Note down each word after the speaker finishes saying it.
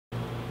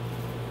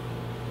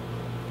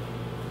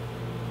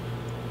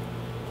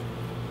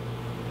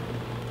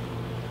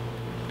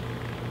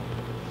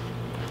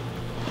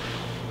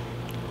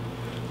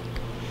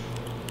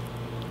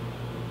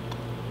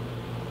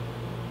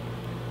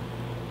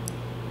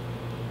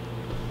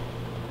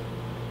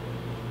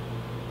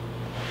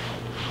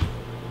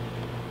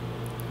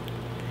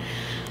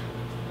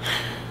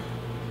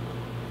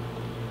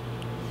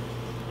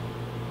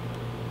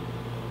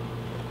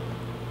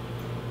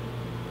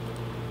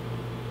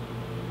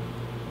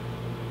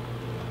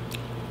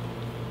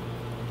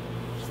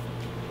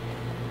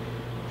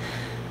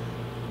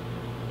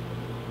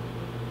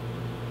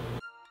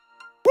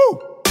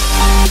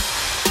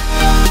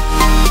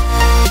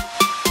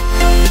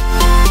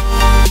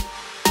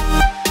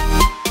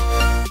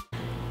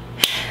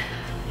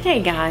Hey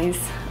guys,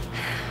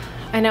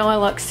 I know I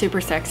look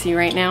super sexy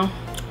right now.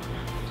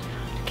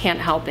 Can't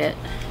help it.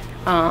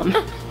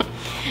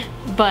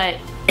 But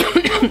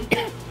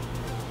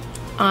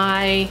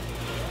I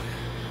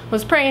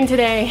was praying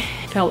today.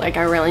 Felt like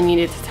I really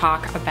needed to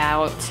talk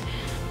about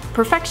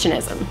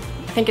perfectionism.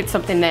 I think it's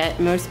something that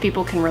most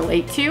people can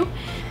relate to,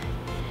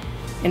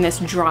 in this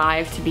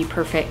drive to be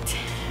perfect,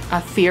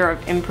 a fear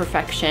of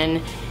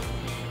imperfection,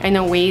 and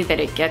the way that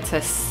it gets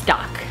us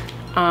stuck.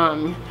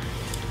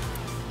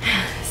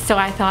 So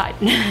I thought,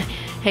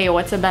 hey,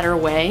 what's a better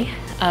way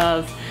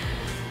of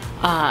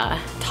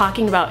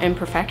talking about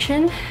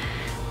imperfection?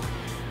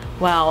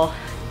 Well,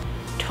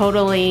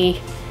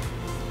 totally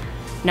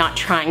not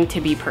trying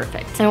to be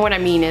perfect. And what I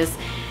mean is,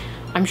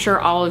 I'm sure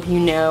all of you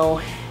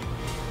know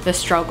the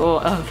struggle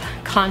of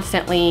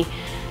constantly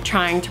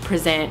trying to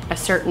present a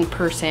certain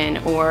person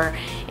or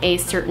a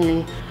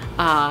certain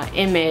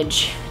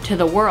image to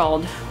the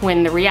world,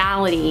 when the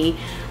reality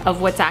of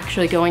what's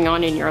actually going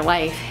on in your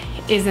life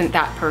isn't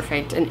that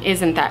perfect and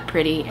isn't that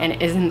pretty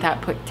and isn't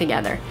that put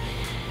together.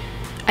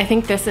 I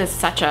think this is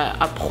such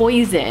a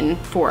poison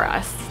for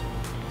us.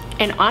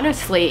 And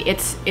honestly,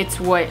 it's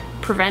what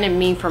prevented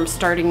me from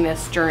starting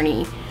this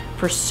journey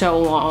for so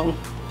long.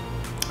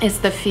 It's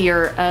the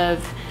fear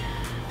of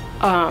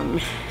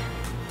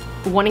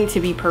wanting to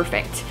be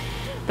perfect.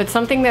 But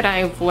something that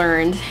I've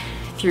learned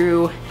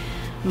through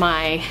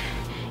my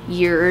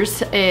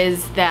years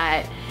is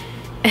that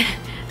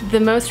the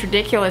most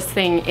ridiculous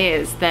thing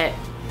is that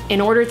in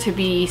order to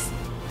be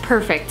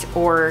perfect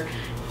or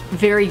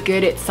very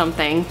good at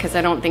something, because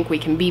I don't think we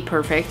can be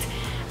perfect,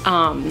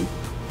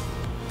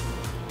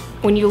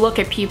 when you look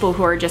at people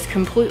who are just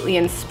completely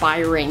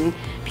inspiring,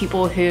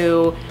 people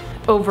who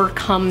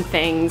overcome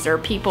things, or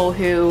people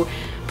who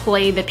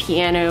play the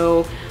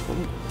piano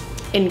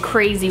in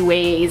crazy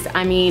ways,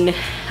 I mean,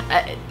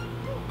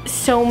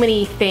 so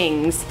many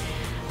things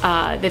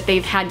that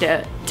they've had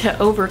to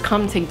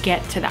overcome to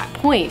get to that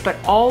point. But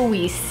all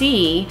we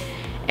see,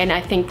 and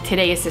I think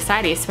today's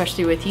society,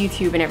 especially with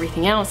YouTube and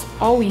everything else,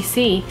 all we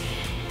see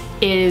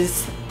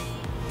is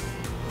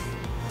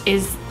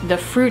the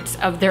fruits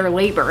of their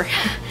labor,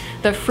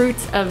 the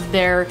fruits of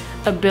their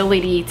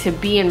ability to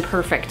be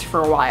imperfect for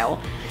a while.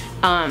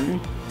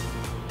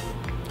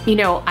 You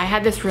know, I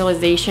had this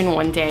realization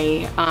one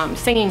day.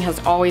 Singing has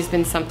always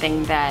been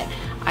something that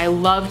I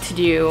love to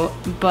do,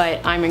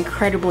 but I'm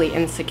incredibly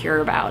insecure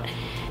about.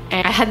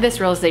 And I had this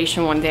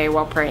realization one day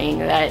while praying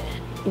that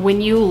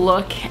when you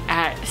look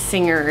at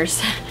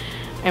singers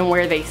and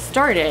where they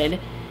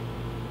started,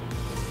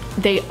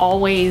 they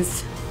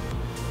always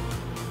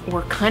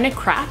were kind of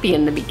crappy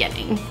in the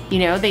beginning. You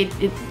know,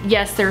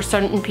 yes, there are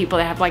certain people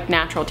that have like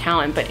natural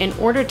talent, but in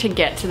order to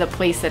get to the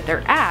place that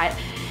they're at,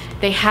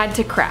 they had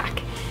to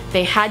crack.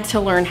 They had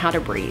to learn how to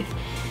breathe.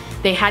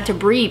 They had to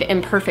breathe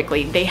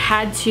imperfectly. They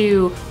had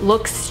to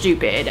look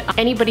stupid.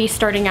 Anybody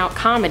starting out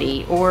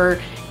comedy or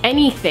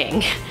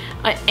anything,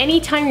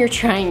 anytime you're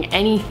trying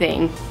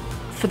anything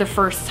for the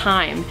first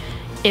time,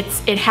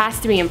 it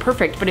has to be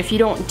imperfect. But if you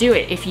don't do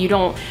it, if you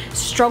don't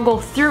struggle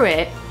through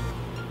it,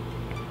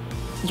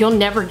 you'll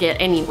never get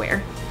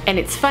anywhere. And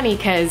it's funny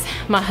because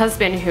my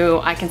husband, who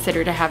I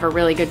consider to have a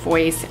really good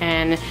voice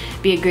and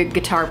be a good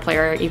guitar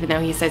player, even though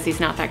he says he's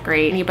not that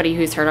great, anybody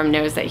who's heard him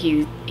knows that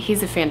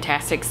he's a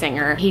fantastic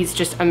singer. He's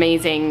just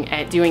amazing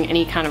at doing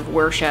any kind of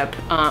worship.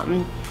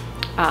 And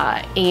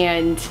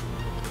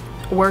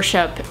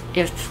worship,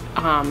 if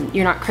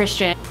you're not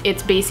Christian,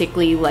 it's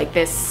basically like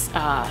this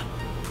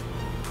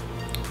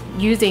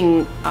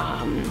using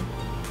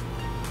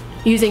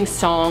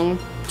song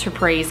to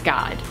praise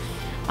God.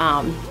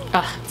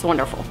 It's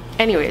wonderful.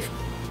 Anyways,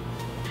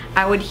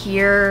 I would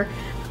hear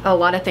a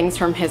lot of things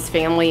from his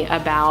family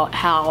about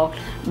how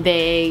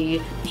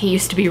he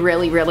used to be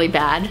really, really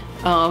bad.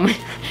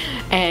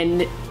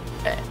 And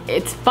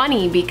it's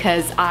funny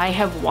because I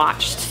have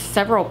watched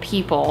several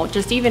people,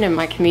 just even in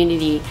my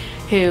community,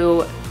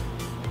 who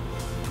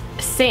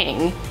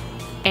sing,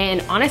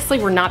 and honestly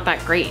we're not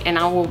that great. And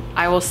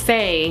I will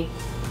say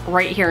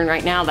right here and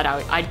right now that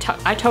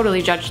I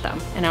totally judged them,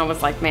 and I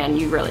was like, man,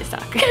 you really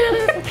suck.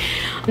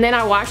 And then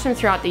I watched them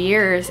throughout the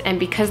years, and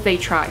because they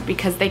tried,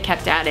 because they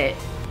kept at it,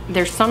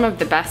 they're some of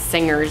the best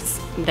singers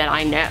that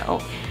I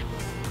know.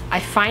 I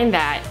find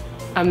that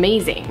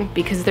amazing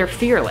because they're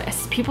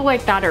fearless. People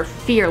like that are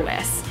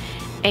fearless.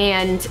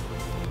 And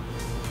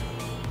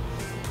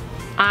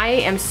I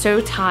am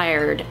so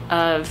tired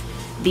of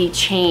the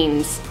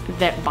chains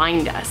that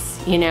bind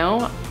us, you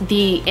know?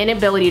 The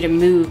inability to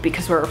move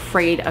because we're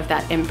afraid of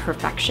that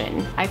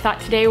imperfection. I thought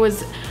today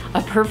was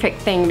a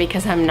perfect thing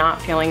because I'm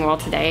not feeling well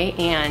today,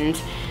 and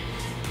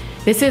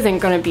this isn't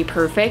gonna be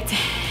perfect.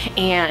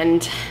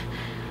 And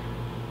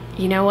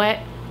you know what?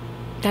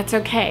 That's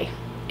okay.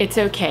 It's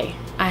okay.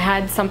 I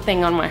had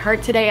something on my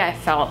heart today. I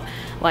felt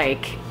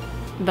like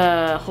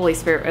the Holy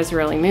Spirit was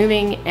really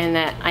moving and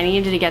that I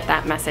needed to get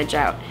that message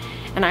out.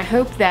 And I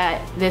hope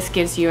that this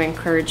gives you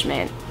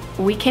encouragement.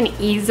 We can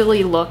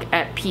easily look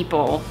at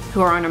people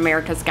who are on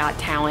America's Got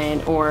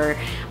Talent or,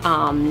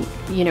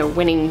 you know,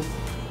 winning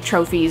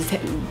trophies,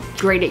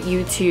 great at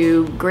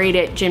YouTube, great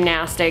at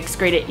gymnastics,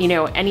 great at, you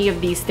know, any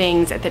of these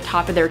things, at the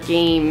top of their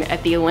game,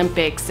 at the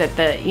Olympics, at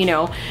the, you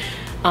know,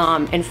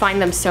 and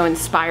find them so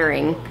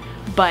inspiring.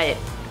 But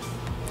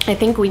I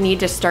think we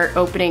need to start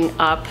opening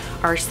up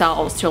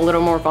ourselves to a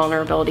little more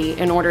vulnerability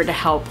in order to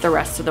help the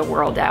rest of the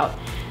world out.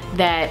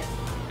 That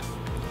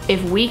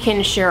if we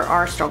can share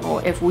our struggle,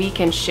 if we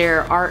can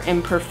share our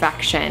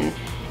imperfection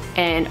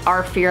and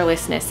our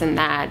fearlessness in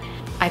that,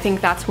 I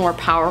think that's more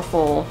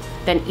powerful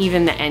than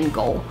even the end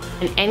goal.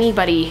 And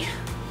anybody,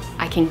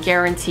 I can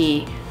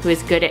guarantee, who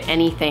is good at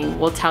anything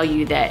will tell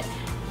you that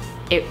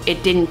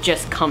it didn't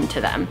just come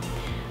to them.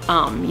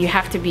 You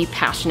have to be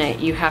passionate.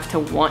 You have to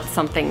want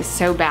something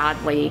so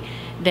badly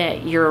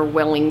that you're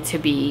willing to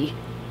be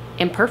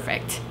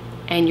imperfect,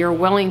 and you're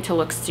willing to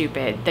look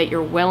stupid, that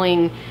you're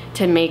willing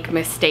to make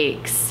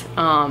mistakes.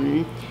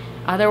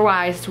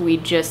 Otherwise, we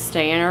just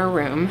stay in our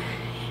room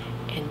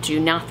and do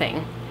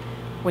nothing,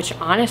 which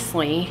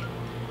honestly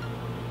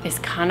is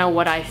kind of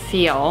what I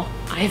feel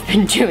I've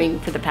been doing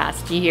for the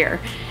past year.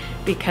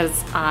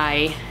 Because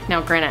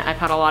now granted, I've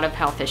had a lot of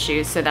health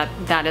issues, so that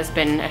has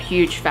been a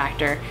huge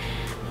factor.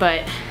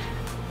 But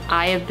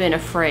I have been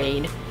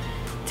afraid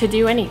to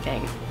do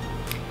anything.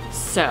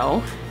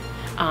 So,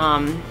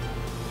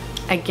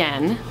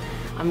 again,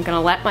 I'm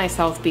gonna let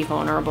myself be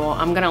vulnerable.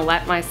 I'm gonna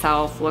let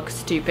myself look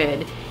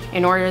stupid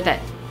in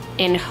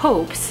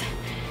hopes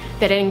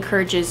that it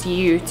encourages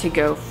you to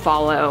go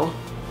follow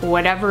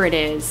whatever it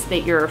is that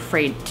you're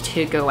afraid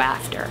to go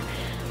after.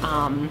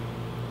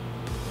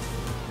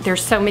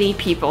 There's so many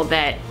people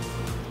that,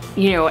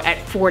 you know, at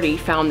 40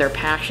 found their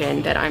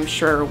passion that I'm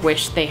sure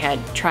wish they had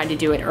tried to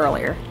do it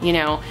earlier. You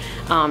know,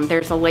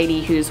 there's a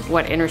lady who's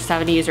in her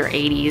 70s or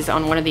 80s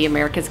on one of the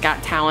America's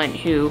Got Talent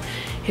who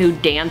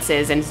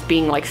dances and is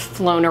being like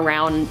flown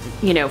around,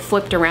 you know,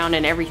 flipped around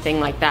and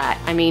everything like that.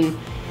 I mean,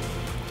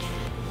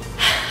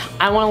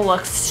 I want to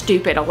look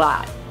stupid a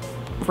lot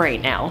right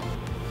now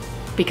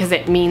because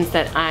it means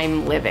that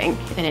I'm living,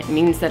 and it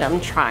means that I'm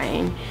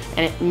trying,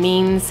 and it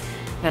means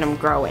that I'm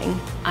growing.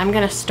 I'm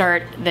gonna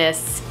start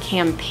this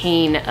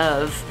campaign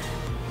of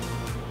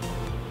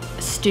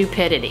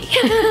stupidity.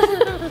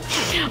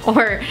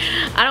 Or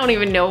I don't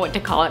even know what to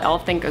call it. I'll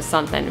think of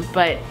something,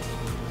 but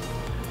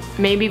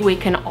maybe we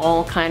can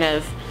all kind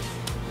of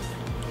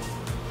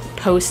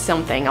post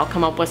something. I'll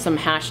come up with some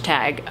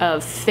hashtag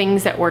of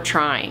things that we're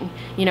trying.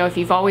 You know, if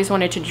you've always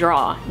wanted to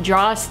draw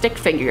a stick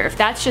figure. If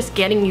that's just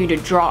getting you to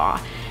draw,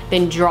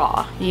 then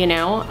draw, you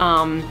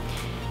know?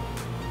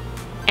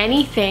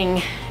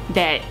 Anything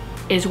that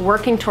is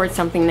working towards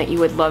something that you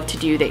would love to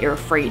do that you're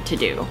afraid to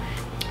do.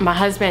 My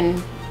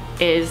husband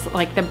is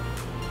like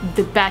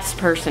the best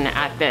person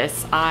at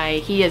this.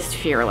 He is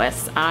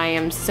fearless. I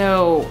am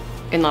so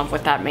in love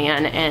with that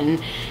man,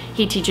 and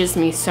he teaches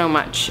me so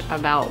much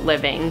about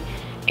living,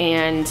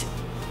 and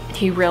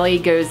he really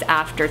goes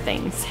after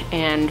things.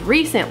 And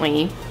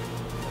recently,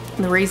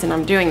 the reason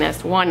I'm doing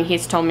this, one,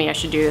 he's told me I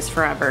should do this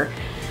forever,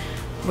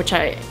 which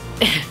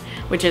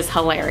is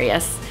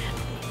hilarious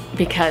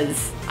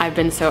because I've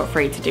been so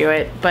afraid to do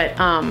it. But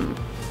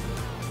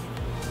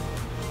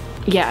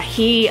yeah,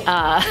 he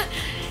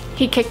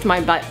kicked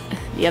my butt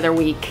the other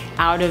week.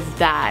 Out of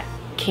that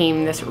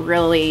came this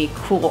really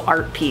cool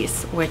art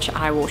piece, which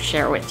I will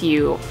share with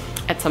you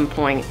at some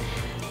point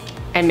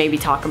and maybe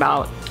talk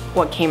about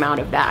what came out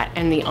of that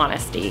and the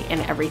honesty and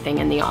everything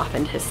and the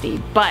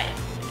authenticity. But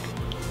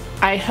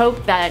I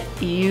hope that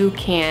you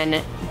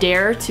can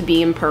dare to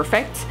be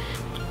imperfect.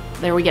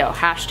 There we go,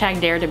 hashtag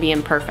dare to be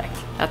imperfect.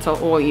 That's what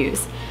we'll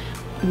use.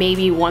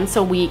 Maybe once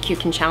a week you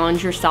can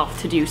challenge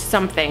yourself to do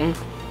something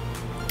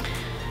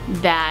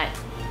that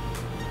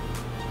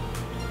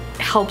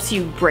helps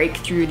you break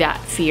through that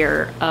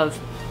fear of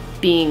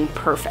being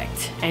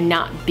perfect and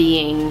not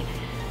being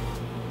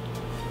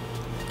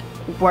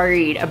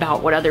worried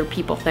about what other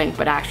people think,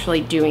 but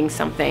actually doing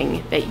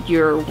something that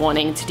you're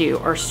wanting to do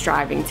or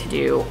striving to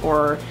do,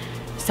 or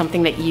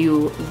something that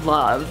you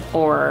love,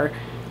 or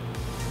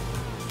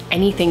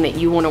anything that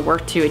you want to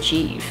work to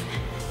achieve.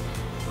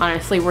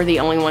 Honestly, we're the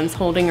only ones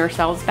holding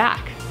ourselves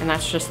back, and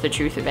that's just the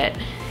truth of it.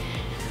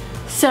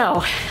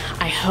 So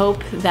I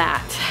hope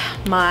that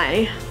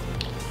my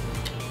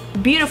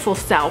beautiful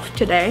self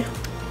today,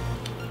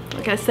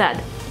 like I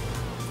said,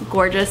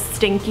 gorgeous,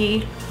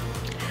 stinky,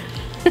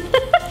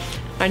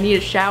 I need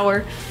a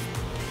shower,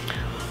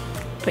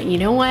 but you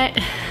know what?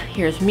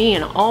 Here's me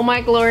in all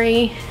my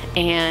glory,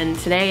 and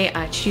today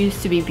I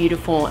choose to be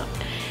beautiful,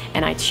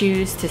 and I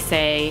choose to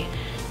say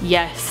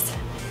yes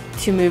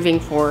to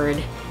moving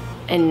forward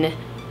and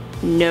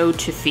no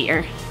to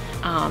fear,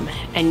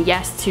 and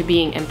yes to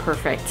being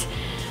imperfect.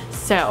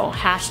 So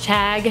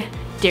hashtag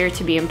dare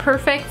to be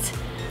imperfect.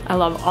 I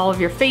love all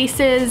of your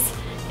faces,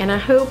 and I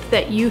hope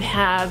that you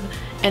have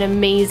an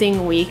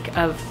amazing week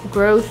of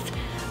growth,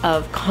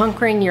 of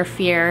conquering your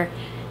fear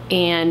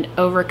and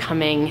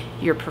overcoming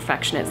your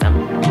perfectionism.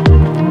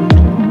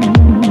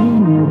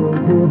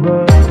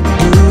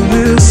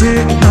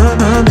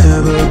 I'll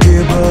never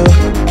give up.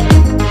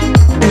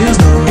 It's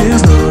no,